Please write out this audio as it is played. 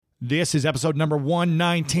This is episode number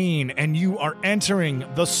 119, and you are entering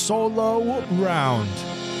the solo round.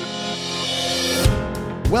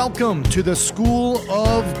 Welcome to the School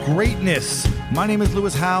of Greatness. My name is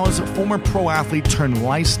Lewis Howes, former pro athlete turned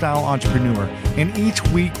lifestyle entrepreneur, and each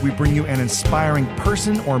week we bring you an inspiring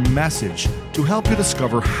person or message to help you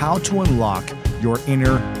discover how to unlock your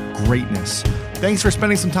inner greatness. Thanks for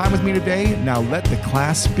spending some time with me today. Now let the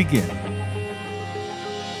class begin.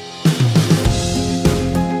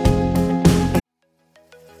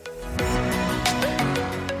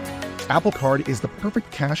 Apple Card is the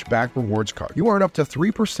perfect cash back rewards card. You earn up to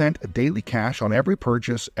 3% daily cash on every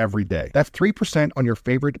purchase every day. That's 3% on your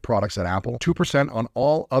favorite products at Apple, 2% on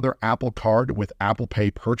all other Apple Card with Apple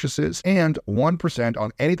Pay purchases, and 1%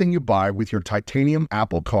 on anything you buy with your titanium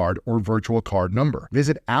Apple Card or virtual card number.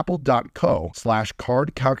 Visit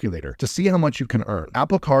apple.co/card calculator to see how much you can earn.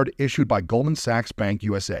 Apple Card issued by Goldman Sachs Bank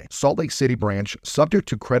USA, Salt Lake City branch, subject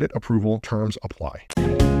to credit approval, terms apply.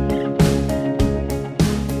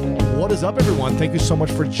 What is up, everyone? Thank you so much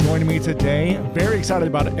for joining me today. I'm very excited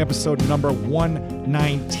about episode number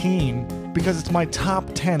 119 because it's my top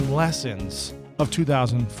 10 lessons of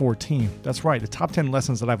 2014. That's right, the top 10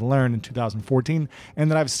 lessons that I've learned in 2014 and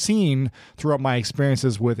that I've seen throughout my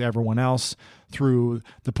experiences with everyone else, through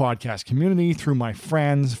the podcast community, through my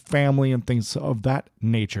friends, family, and things of that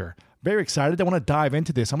nature. Very excited. I want to dive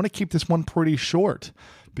into this. I'm going to keep this one pretty short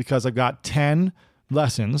because I've got 10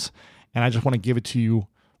 lessons and I just want to give it to you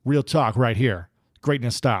real talk right here,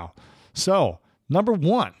 greatness style. So, number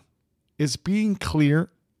one is being clear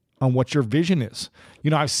on what your vision is. You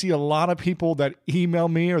know, I see a lot of people that email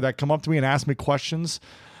me or that come up to me and ask me questions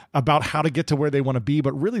about how to get to where they want to be,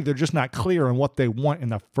 but really they're just not clear on what they want in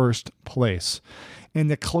the first place. And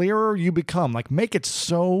the clearer you become, like make it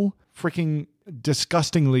so freaking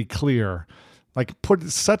disgustingly clear. Like put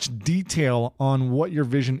such detail on what your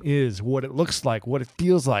vision is, what it looks like, what it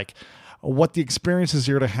feels like, what the experiences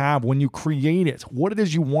you're to have when you create it, what it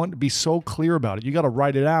is you want to be so clear about it. You got to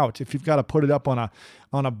write it out. If you've got to put it up on a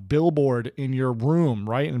billboard in your room,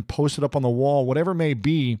 right, and post it up on the wall, whatever it may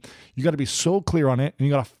be, you got to be so clear on it and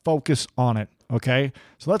you got to focus on it, okay?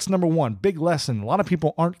 So that's number one, big lesson. A lot of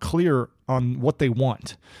people aren't clear on what they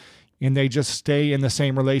want and they just stay in the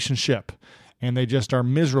same relationship and they just are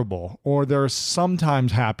miserable or they're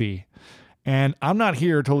sometimes happy. And I'm not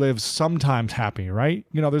here to live sometimes happy, right?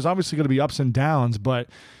 You know, there's obviously going to be ups and downs, but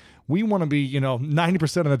we want to be,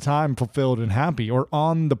 90% of the time fulfilled and happy or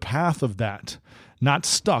on the path of that, not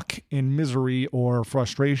stuck in misery or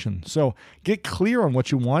frustration. So get clear on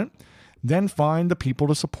what you want, then find the people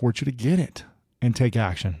to support you to get it and take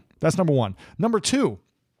action. That's number one. Number two,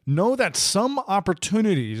 know that some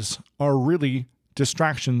opportunities are really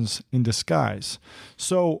distractions in disguise.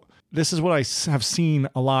 So this is what I have seen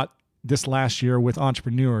a lot this last year with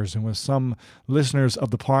entrepreneurs and with some listeners of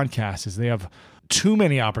the podcast is they have too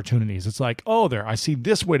many opportunities. It's like, I see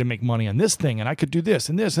this way to make money on this thing and I could do this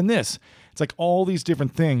and this and this. It's like all these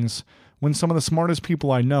different things when some of the smartest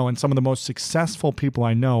people I know and some of the most successful people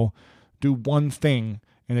I know do one thing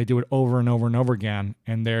and they do it over and over and over again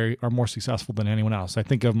and they are more successful than anyone else. I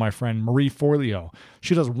think of my friend Marie Forleo.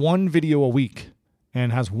 She does one video a week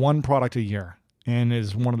and has one product a year, and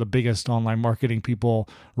is one of the biggest online marketing people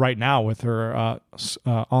right now with her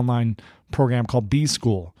online program called B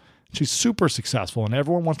School. She's super successful, and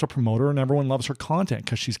everyone wants to promote her, and everyone loves her content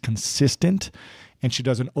because she's consistent, and she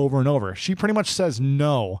does it over and over. She pretty much says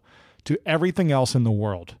no to everything else in the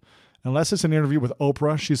world. Unless it's an interview with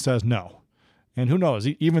Oprah, she says no. And who knows,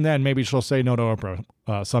 even then, maybe she'll say no to Oprah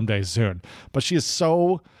someday soon. But she is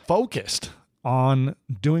so focused on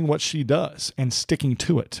doing what she does and sticking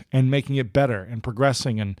to it and making it better and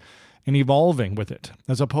progressing and evolving with it,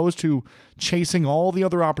 as opposed to chasing all the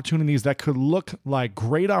other opportunities that could look like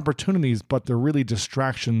great opportunities, but they're really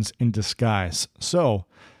distractions in disguise. So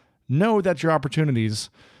know that your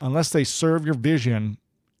opportunities, unless they serve your vision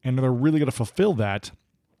and they're really going to fulfill that,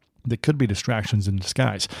 they could be distractions in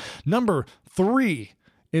disguise. Number three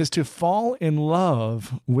is to fall in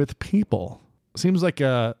love with people. Seems like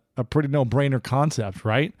a pretty no-brainer concept,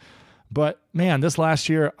 right? But man, this last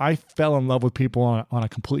year, I fell in love with people on a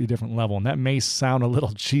completely different level. And that may sound a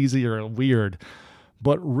little cheesy or weird,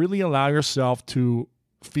 but really allow yourself to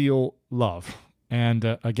feel love.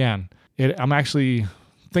 And again, I'm actually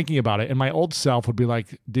thinking about it. And my old self would be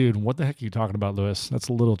like, dude, what the heck are you talking about, Lewis? That's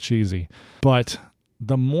a little cheesy. But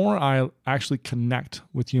the more I actually connect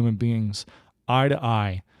with human beings eye to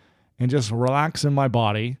eye and just relax in my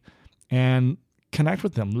body and connect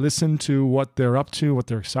with them, listen to what they're up to, what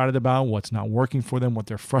they're excited about, what's not working for them, what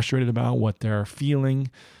they're frustrated about, what they're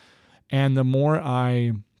feeling. And the more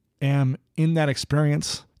I am in that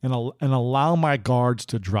experience and allow my guards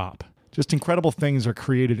to drop. Just incredible things are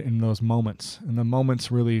created in those moments. And the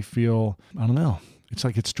moments really feel, I don't know, it's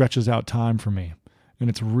like it stretches out time for me. And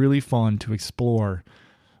it's really fun to explore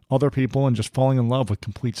other people and just falling in love with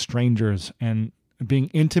complete strangers and being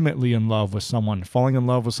intimately in love with someone, falling in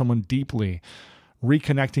love with someone deeply,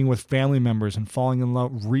 reconnecting with family members and falling in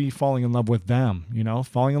love with them,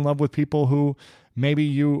 falling in love with people who maybe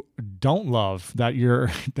you don't love, that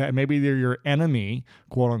maybe they're your enemy,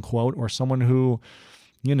 quote unquote, or someone who,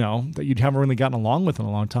 that you haven't really gotten along with in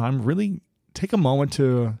a long time. Really take a moment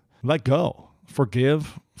to let go,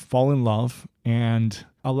 forgive, fall in love, and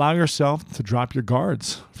allow yourself to drop your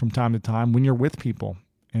guards from time to time when you're with people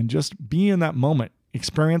and just be in that moment.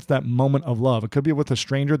 Experience that moment of love. It could be with a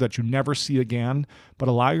stranger that you never see again, but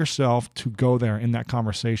allow yourself to go there in that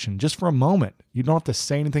conversation just for a moment. You don't have to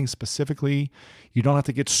say anything specifically. You don't have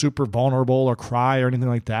to get super vulnerable or cry or anything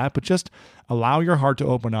like that, but just allow your heart to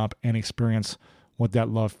open up and experience what that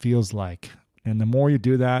love feels like. And the more you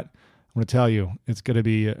do that, I'm going to tell you, it's going to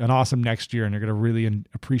be an awesome next year, and you're going to really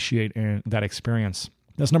appreciate that experience.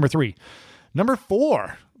 That's number 3. Number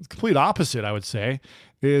 4, complete opposite, I would say,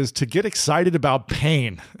 is to get excited about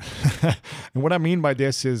pain. And what I mean by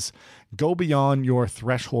this is go beyond your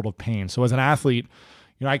threshold of pain. So as an athlete,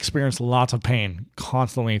 I experienced lots of pain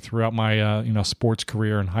constantly throughout my sports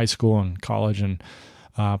career in high school and college, and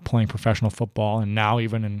playing professional football, and now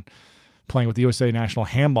even in playing with the USA national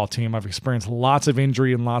handball team, I've experienced lots of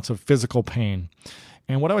injury and lots of physical pain.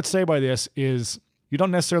 And what I would say by this is you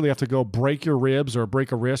don't necessarily have to go break your ribs or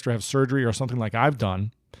break a wrist or have surgery or something like I've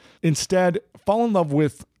done. Instead, fall in love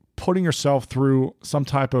with putting yourself through some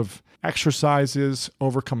type of exercises,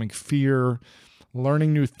 overcoming fear,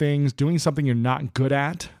 learning new things, doing something you're not good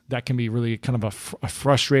at. That can be really kind of a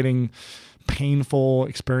frustrating, painful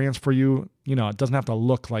experience for you. It doesn't have to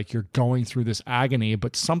look like you're going through this agony,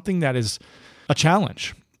 but something that is a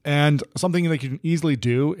challenge. And something that you can easily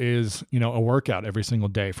do is, a workout every single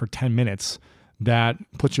day for 10 minutes that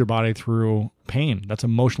puts your body through pain. That's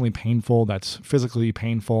emotionally painful. That's physically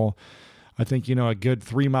painful. I think, a good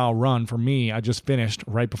 3-mile run for me, I just finished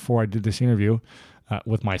right before I did this interview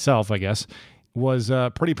with myself, I guess, was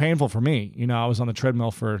pretty painful for me. I was on the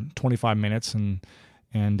treadmill for 25 minutes and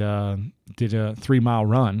did a 3-mile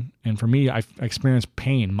run. And for me, I experienced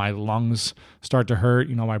pain. My lungs start to hurt.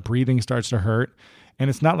 My breathing starts to hurt. And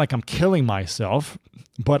it's not like I'm killing myself,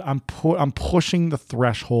 but I'm pushing the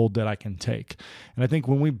threshold that I can take. And I think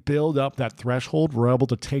when we build up that threshold, we're able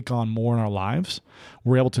to take on more in our lives.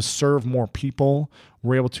 We're able to serve more people.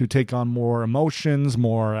 We're able to take on more emotions,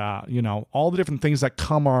 more, all the different things that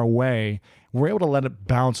come our way. We're able to let it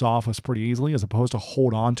bounce off us pretty easily as opposed to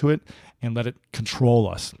hold on to it and let it control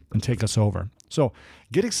us and take us over. So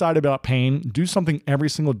get excited about pain. Do something every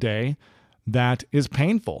single day that is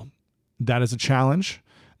painful. That is a challenge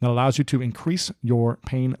that allows you to increase your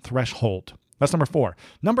pain threshold. That's number 4.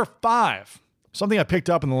 Number 5, something I picked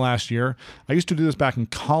up in the last year. I used to do this back in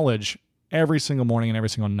college every single morning and every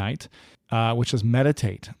single night, which is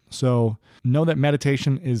meditate. So know that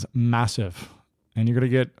meditation is massive, and you're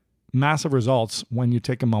going to get massive results when you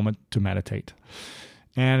take a moment to meditate.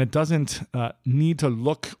 And it doesn't need to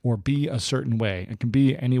look or be a certain way. It can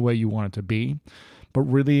be any way you want it to be. But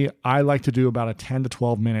really, I like to do about a 10 to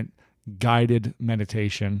 12 minute guided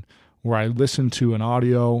meditation where I listen to an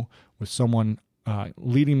audio with someone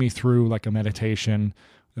leading me through like a meditation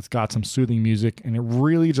that's got some soothing music, and it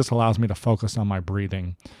really just allows me to focus on my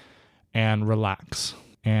breathing and relax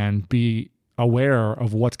and be aware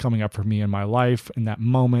of what's coming up for me in my life in that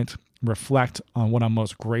moment, reflect on what I'm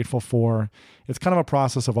most grateful for. It's kind of a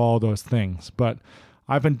process of all those things, but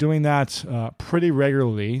I've been doing that pretty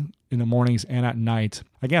regularly in the mornings and at night,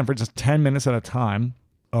 again, for just 10 minutes at a time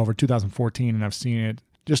over 2014, and I've seen it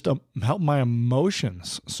just help my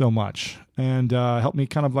emotions so much and help me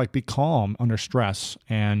kind of like be calm under stress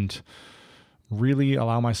and really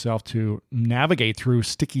allow myself to navigate through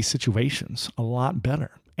sticky situations a lot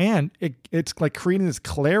better. And it's like creating this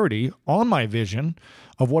clarity on my vision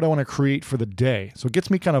of what I want to create for the day. So it gets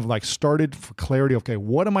me kind of like started for clarity. Okay,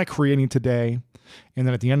 what am I creating today? And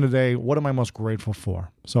then at the end of the day, what am I most grateful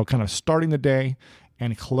for? So kind of starting the day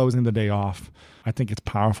and closing the day off. I think it's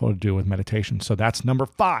powerful to do with meditation. So that's number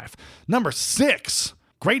 5. Number 6,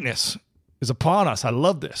 greatness is upon us. I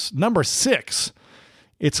love this. Number 6,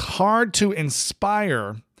 it's hard to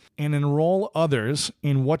inspire and enroll others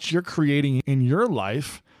in what you're creating in your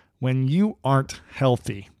life when you aren't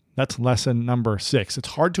healthy. That's lesson number 6. It's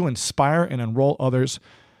hard to inspire and enroll others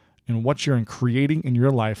in what you're creating in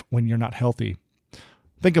your life when you're not healthy.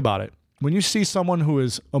 Think about it. When you see someone who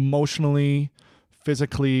is emotionally,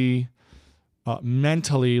 physically,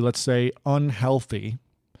 mentally, let's say, unhealthy,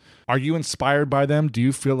 are you inspired by them? Do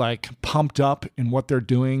you feel like pumped up in what they're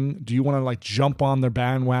doing? Do you want to like jump on their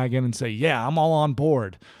bandwagon and say, yeah, I'm all on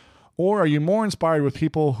board? Or are you more inspired with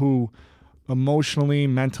people who emotionally,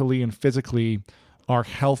 mentally, and physically are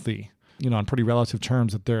healthy, on pretty relative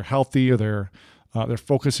terms, that they're healthy or they're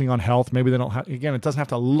focusing on health? Maybe they don't have, again, it doesn't have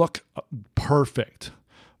to look perfect,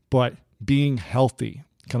 but being healthy,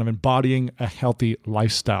 kind of embodying a healthy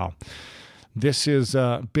lifestyle. This is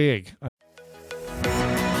big.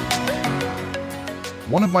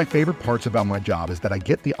 One of my favorite parts about my job is that I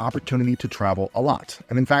get the opportunity to travel a lot.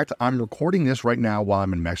 And in fact, I'm recording this right now while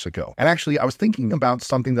I'm in Mexico. And actually, I was thinking about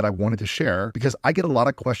something that I wanted to share because I get a lot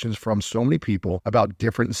of questions from so many people about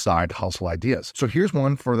different side hustle ideas. So here's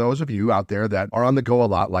one for those of you out there that are on the go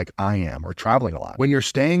a lot like I am, or traveling a lot. When you're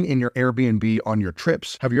staying in your Airbnb on your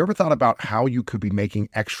trips, have you ever thought about how you could be making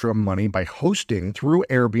extra money by hosting through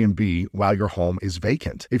Airbnb while your home is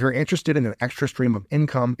vacant? If you're interested in an extra stream of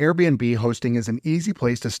income, Airbnb hosting is an easy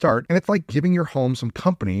place to start, and it's like giving your home some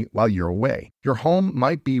company while you're away. Your home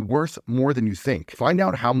might be worth more than you think. Find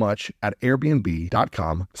out how much at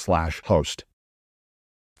airbnb.com/host.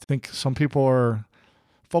 I think some people are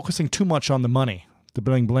focusing too much on the money, the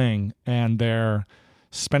bling bling, and they're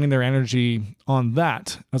spending their energy on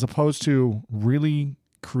that as opposed to really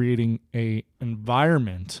creating an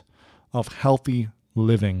environment of healthy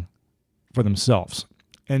living for themselves.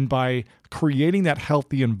 And by creating that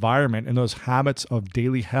healthy environment and those habits of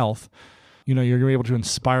daily health, you're going to be able to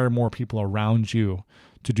inspire more people around you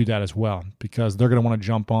to do that as well, because they're going to want to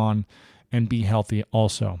jump on and be healthy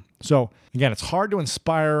also. So again, it's hard to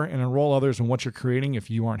inspire and enroll others in what you're creating if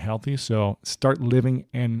you aren't healthy. So start living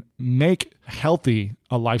and make healthy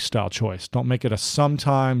a lifestyle choice. Don't make it a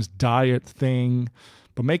sometimes diet thing,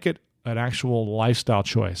 but make it an actual lifestyle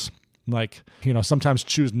choice. Like, sometimes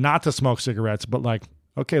choose not to smoke cigarettes, but like,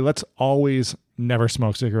 okay, let's always never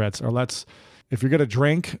smoke cigarettes. Or if you're going to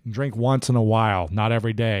drink once in a while, not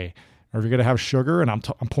every day. Or if you're going to have sugar, and I'm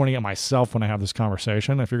pointing at myself when I have this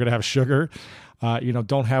conversation. If you're going to have sugar,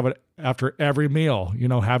 don't have it after every meal.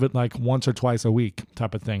 Have it like once or twice a week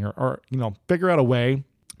type of thing. Or figure out a way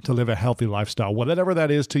to live a healthy lifestyle, whatever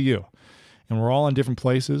that is to you. And we're all in different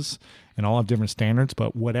places and all have different standards,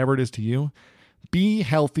 but whatever it is to you, be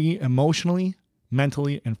healthy emotionally,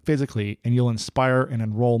 mentally, and physically, and you'll inspire and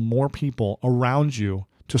enroll more people around you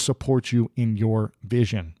to support you in your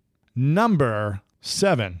vision. Number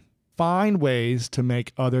 7, find ways to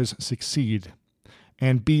make others succeed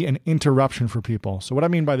and be an interruption for people. So what I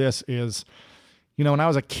mean by this is, when I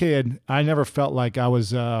was a kid, I never felt like I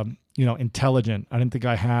was, intelligent. I didn't think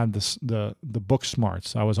I had the book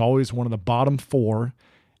smarts. I was always one of the bottom 4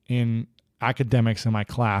 in academics in my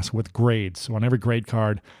class with grades. So on every grade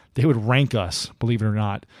card, they would rank us, believe it or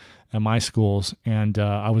not, at my schools. And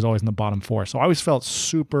I was always in the bottom 4. So I always felt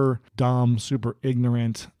super dumb, super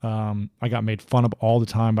ignorant. I got made fun of all the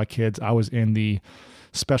time by kids. I was in the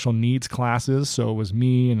special needs classes. So it was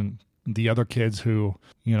me and the other kids who,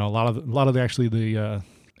 a lot of the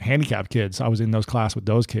handicapped kids. I was in those classes with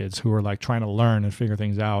those kids who were like trying to learn and figure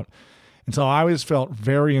things out. And so I always felt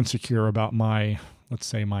very insecure about my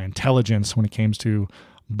intelligence when it came to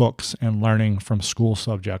books and learning from school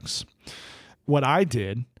subjects. What I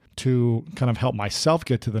did to kind of help myself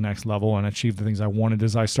get to the next level and achieve the things I wanted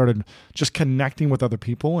is I started just connecting with other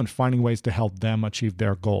people and finding ways to help them achieve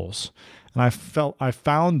their goals. And I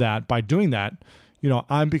found that by doing that,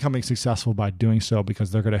 I'm becoming successful by doing so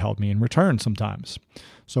because they're going to help me in return sometimes.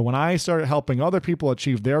 So when I started helping other people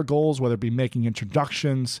achieve their goals, whether it be making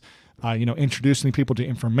introductions, introducing people to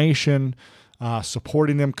information,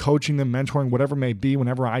 supporting them, coaching them, mentoring, whatever it may be,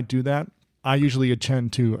 whenever I do that, I usually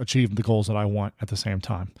tend to achieve the goals that I want at the same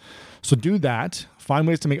time. So do that. Find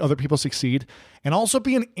ways to make other people succeed and also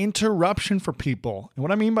be an interruption for people. And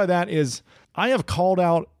what I mean by that is I have called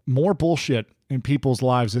out more bullshit in people's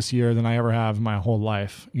lives this year than I ever have in my whole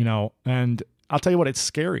life, and I'll tell you what, it's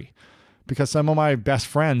scary because some of my best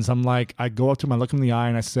friends, I go up to them, I look them in the eye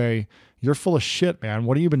and I say, you're full of shit, man.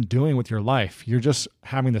 What have you been doing with your life? You're just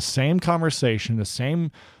having the same conversation, the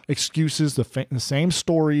same excuses, the same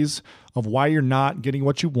stories of why you're not getting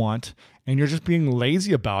what you want, and you're just being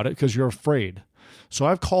lazy about it because you're afraid. So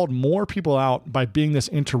I've called more people out by being this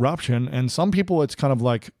interruption, and some people it's kind of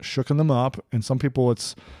like shooken them up, and some people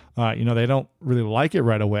it's, they don't really like it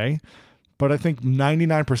right away. But I think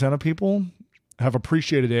 99% of people have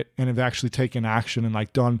appreciated it and have actually taken action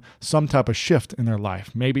and done some type of shift in their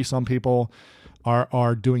life. Maybe some people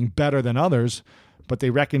are doing better than others, but they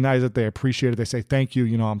recognize it, they appreciate it, they say, thank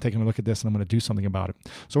you, I'm taking a look at this and I'm going to do something about it.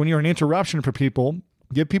 So when you're an interruption for people,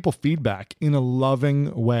 Give people feedback in a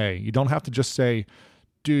loving way. You don't have to just say,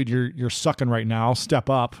 dude, you're sucking right now. Step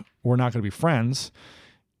up. We're not going to be friends.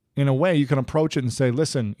 In a way, you can approach it and say,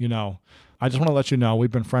 listen, I just want to let you know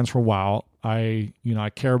we've been friends for a while. I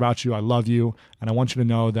care about you. I love you. And I want you to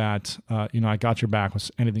know that, I got your back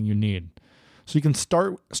with anything you need. So you can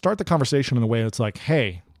start the conversation in a way that's like,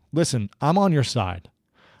 hey, listen, I'm on your side.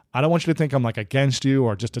 I don't want you to think I'm like against you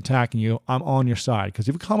or just attacking you. I'm on your side. Because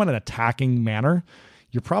if you come in an attacking manner,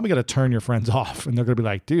 you're probably going to turn your friends off and they're going to be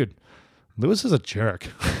like, dude, Lewis is a jerk.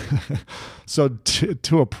 So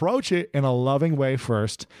to approach it in a loving way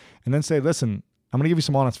first and then say, listen, I'm going to give you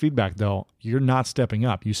some honest feedback though. You're not stepping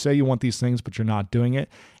up. You say you want these things, but you're not doing it.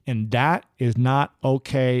 And that is not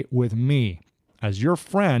okay with me. As your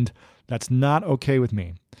friend, that's not okay with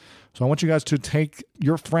me. So I want you guys to take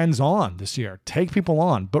your friends on this year. Take people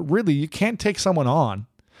on. But really, you can't take someone on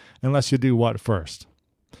unless you do what first?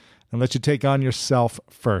 Unless you take on yourself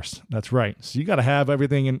first. That's right. So you got to have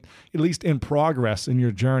everything at least in progress in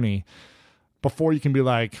your journey before you can be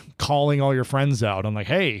like calling all your friends out. I'm like,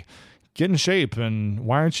 hey, get in shape. And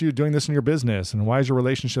why aren't you doing this in your business? And why does your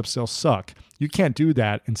relationship still suck? You can't do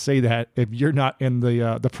that and say that if you're not in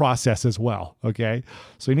the process as well. Okay.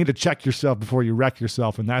 So you need to check yourself before you wreck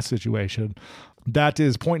yourself in that situation. That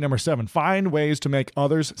is point number 7. Find ways to make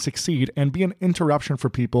others succeed and be an interruption for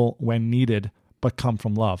people when needed, but come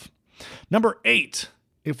from love. Number 8,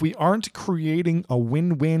 if we aren't creating a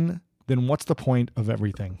win-win, then what's the point of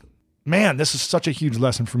everything? Man, this is such a huge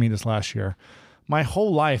lesson for me this last year. My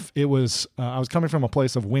whole life, I was coming from a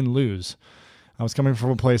place of win-lose. I was coming from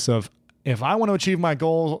a place of, if I want to achieve my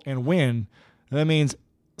goal and win, that means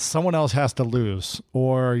someone else has to lose,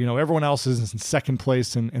 or everyone else is in second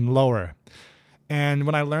place and lower. And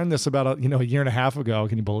when I learned this about a year and a half ago,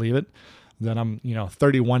 can you believe it? That I'm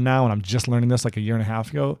 31 now and I'm just learning this like a year and a half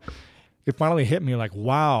ago. It finally hit me like,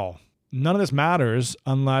 wow, none of this matters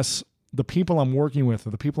unless the people I'm working with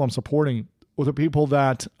or the people I'm supporting or the people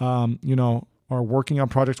that, are working on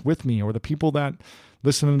projects with me or the people that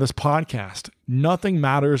listen to this podcast. Nothing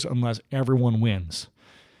matters unless everyone wins.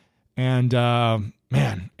 And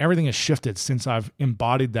man, everything has shifted since I've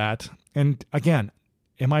embodied that. And again,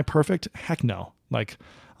 am I perfect? Heck no. Like,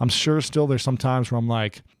 I'm sure still there's some times where I'm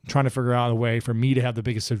like trying to figure out a way for me to have the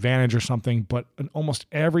biggest advantage or something. But in almost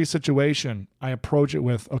every situation, I approach it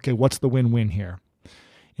with, okay, what's the win-win here?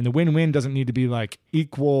 And the win-win doesn't need to be like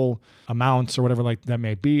equal amounts or whatever like that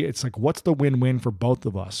may be. It's like, what's the win-win for both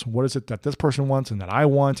of us? What is it that this person wants and that I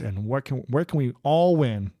want? And where can we all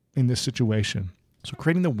win in this situation? So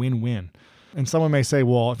creating the win-win. And someone may say,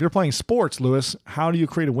 well, if you're playing sports, Lewis, how do you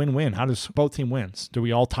create a win-win? How does both team wins? Do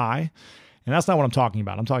we all tie? And that's not what I'm talking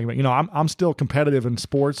about. I'm talking about, I'm still competitive in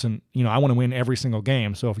sports and, I want to win every single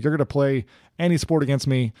game. So if you're going to play any sport against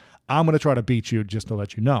me, I'm going to try to beat you just to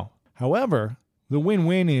let you know. However, the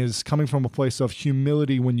win-win is coming from a place of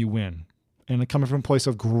humility when you win and coming from a place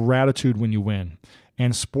of gratitude when you win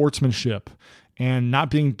and sportsmanship and not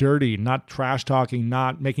being dirty, not trash talking,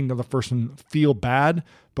 not making the other person feel bad,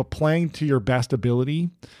 but playing to your best ability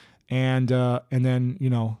and then,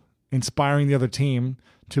 inspiring the other team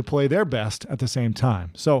to play their best at the same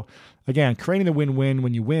time. So again, creating the win-win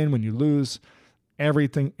when you win, when you lose,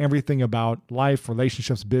 everything about life,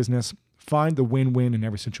 relationships, business, find the win-win in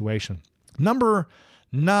every situation. Number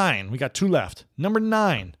 9, we got 2 left. Number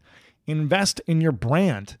 9, invest in your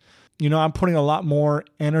brand. I'm putting a lot more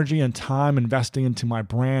energy and time investing into my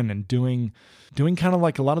brand and doing kind of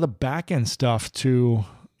like a lot of the back end stuff to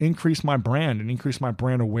increase my brand and increase my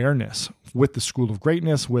brand awareness with the School of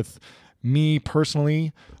Greatness, with me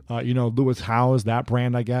personally, Lewis Howes, that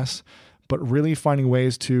brand, I guess, but really finding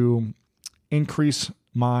ways to increase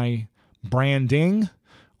my branding,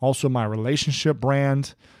 also my relationship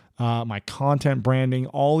brand, my content branding,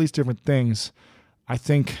 all these different things. I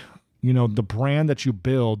think, the brand that you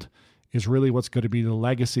build is really what's going to be the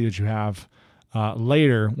legacy that you have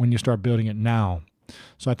later when you start building it now.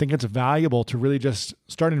 So I think it's valuable to really just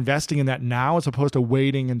start investing in that now as opposed to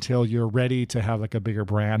waiting until you're ready to have like a bigger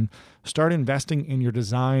brand. Start investing in your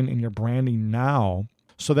design and your branding now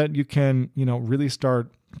so that you can, really start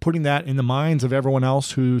putting that in the minds of everyone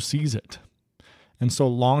else who sees it. And so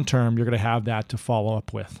long-term, you're going to have that to follow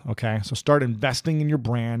up with, okay? So start investing in your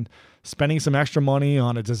brand, spending some extra money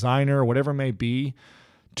on a designer or whatever it may be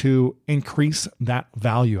to increase that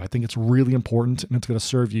value. I think it's really important and it's going to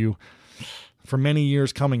serve you for many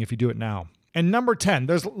years coming if you do it now. And number 10,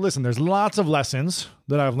 there's lots of lessons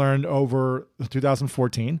that I've learned over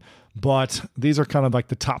 2014, but these are kind of like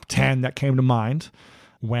the top 10 that came to mind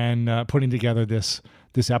when putting together this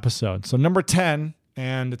episode. So number 10,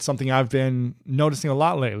 and it's something I've been noticing a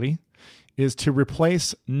lot lately, is to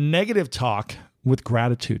replace negative talk with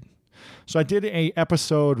gratitude. So I did a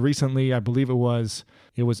episode recently, I believe it was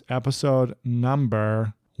episode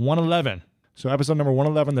number 111. So episode number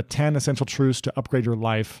 111, the 10 essential truths to upgrade your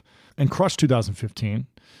life and crush 2015.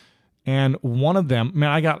 And one of them, man,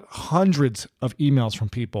 I got hundreds of emails from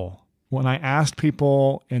people. When I asked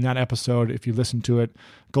people in that episode, if you listened to it,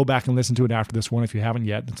 go back and listen to it after this one if you haven't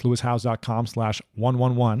yet. It's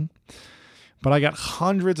lewishowes.com/111. But I got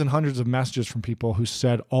hundreds and hundreds of messages from people who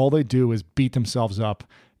said all they do is beat themselves up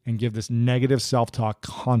and give this negative self-talk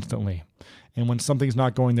constantly. And when something's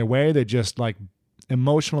not going their way, they just like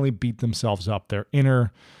emotionally beat themselves up. Their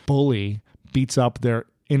inner bully beats up their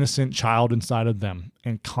innocent child inside of them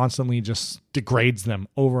and constantly just degrades them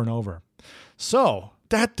over and over. So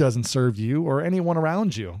that doesn't serve you or anyone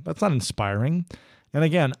around you. That's not inspiring. And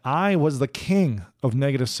again, I was the king of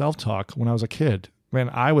negative self-talk when I was a kid. Man,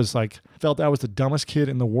 I was felt I was the dumbest kid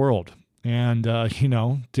in the world. And,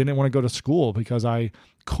 didn't want to go to school because I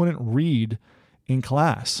couldn't read in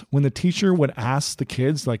class. When the teacher would ask the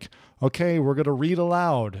kids, okay, we're going to read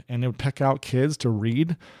aloud, and they would pick out kids to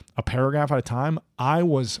read a paragraph at a time, I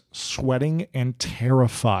was sweating and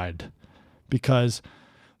terrified because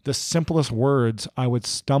the simplest words I would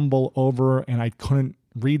stumble over and I couldn't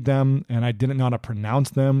read them and I didn't know how to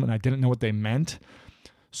pronounce them and I didn't know what they meant.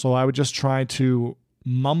 So I would just try to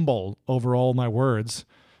mumble over all my words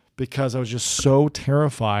because I was just so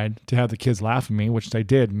terrified to have the kids laugh at me, which they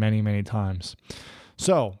did many, many times.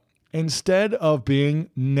 So instead of being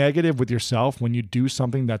negative with yourself when you do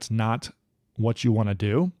something that's not what you want to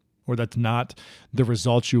do, or that's not the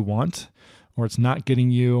results you want, or it's not getting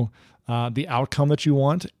you the outcome that you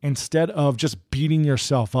want, instead of just beating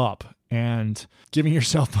yourself up and giving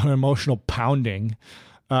yourself an emotional pounding,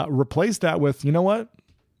 replace that with, you know what?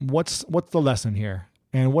 What's the lesson here?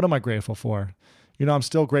 And what am I grateful for? I'm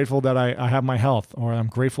still grateful that I have my health, or I'm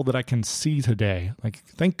grateful that I can see today.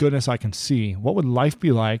 Thank goodness I can see. What would life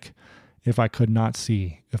be like if I could not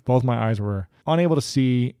see? If both my eyes were unable to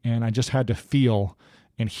see and I just had to feel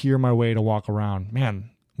and hear my way to walk around?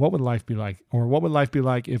 Man, what would life be like? Or what would life be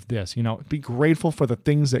like if this? Be grateful for the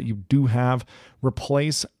things that you do have.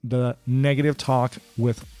 Replace the negative talk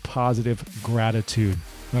with positive gratitude.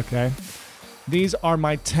 Okay? These are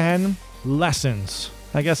my 10 lessons,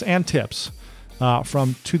 I guess, and tips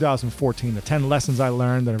from 2014. The 10 lessons I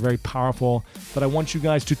learned that are very powerful that I want you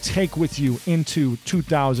guys to take with you into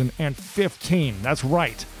 2015. That's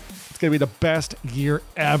right. It's going to be the best year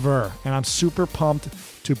ever. And I'm super pumped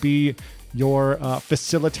to be your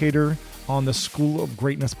facilitator on the School of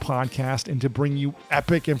Greatness podcast and to bring you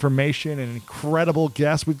epic information and incredible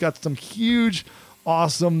guests. We've got some huge,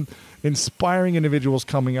 awesome, inspiring individuals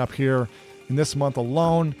coming up here in this month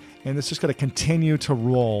alone. And it's just going to continue to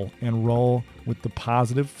roll with the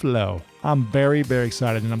positive flow. I'm very, very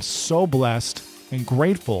excited, and I'm so blessed and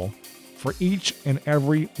grateful for each and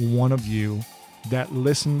every one of you that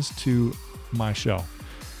listens to my show.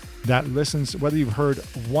 That listens, whether you've heard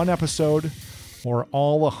one episode or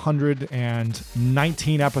all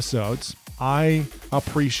 119 episodes, I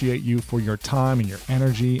appreciate you for your time and your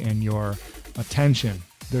energy and your attention.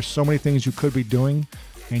 There's so many things you could be doing,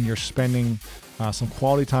 and you're spending some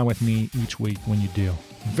quality time with me each week when you do.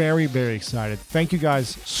 Very, very excited. Thank you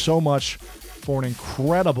guys so much for an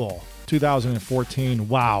incredible 2014.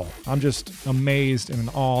 Wow. I'm just amazed and in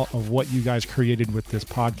awe of what you guys created with this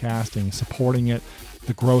podcast and supporting it,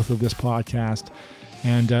 the growth of this podcast.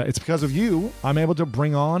 And it's because of you, I'm able to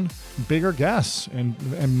bring on bigger guests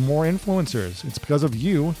and more influencers. It's because of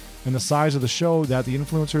you and the size of the show that the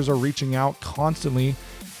influencers are reaching out constantly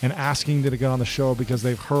and asking to get on the show because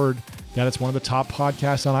they've heard that it's one of the top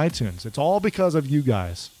podcasts on iTunes. It's all because of you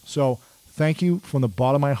guys. So thank you from the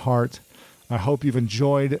bottom of my heart. I hope you've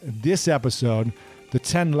enjoyed this episode, the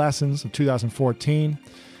 10 lessons of 2014.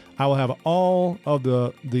 I will have all of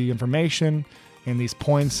the information and these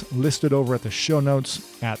points listed over at the show notes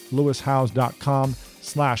at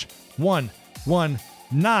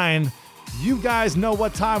lewishowes.com/119. You guys know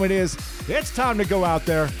what time it is. It's time to go out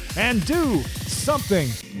there and do something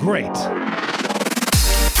great.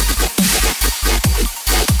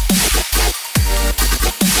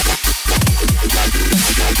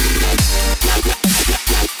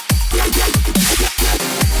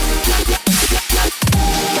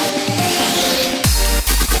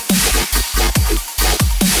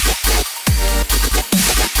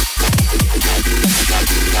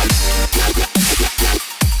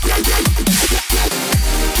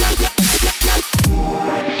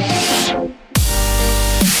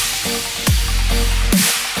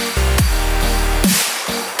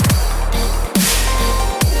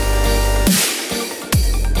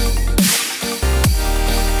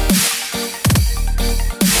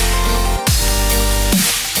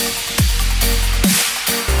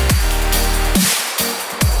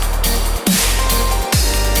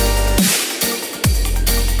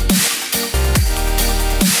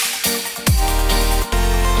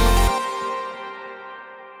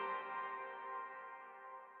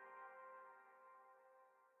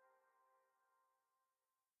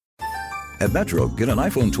 At Metro, get an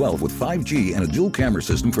iPhone 12 with 5G and a dual camera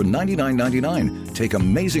system for $99.99. Take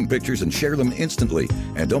amazing pictures and share them instantly.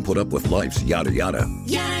 And don't put up with life's yada yada.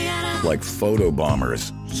 Yada yada. Like photo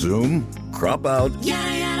bombers. Zoom, crop out,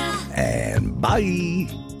 Yada yada. and bye.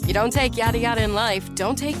 You don't take yada yada in life,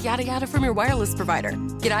 don't take yada yada from your wireless provider.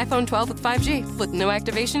 Get iPhone 12 with 5G with no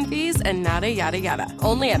activation fees and nada yada yada.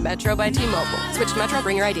 Only at Metro by T-Mobile. Switch to Metro,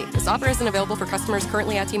 bring your ID. This offer isn't available for customers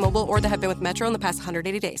currently at T-Mobile or that have been with Metro in the past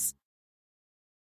 180 days.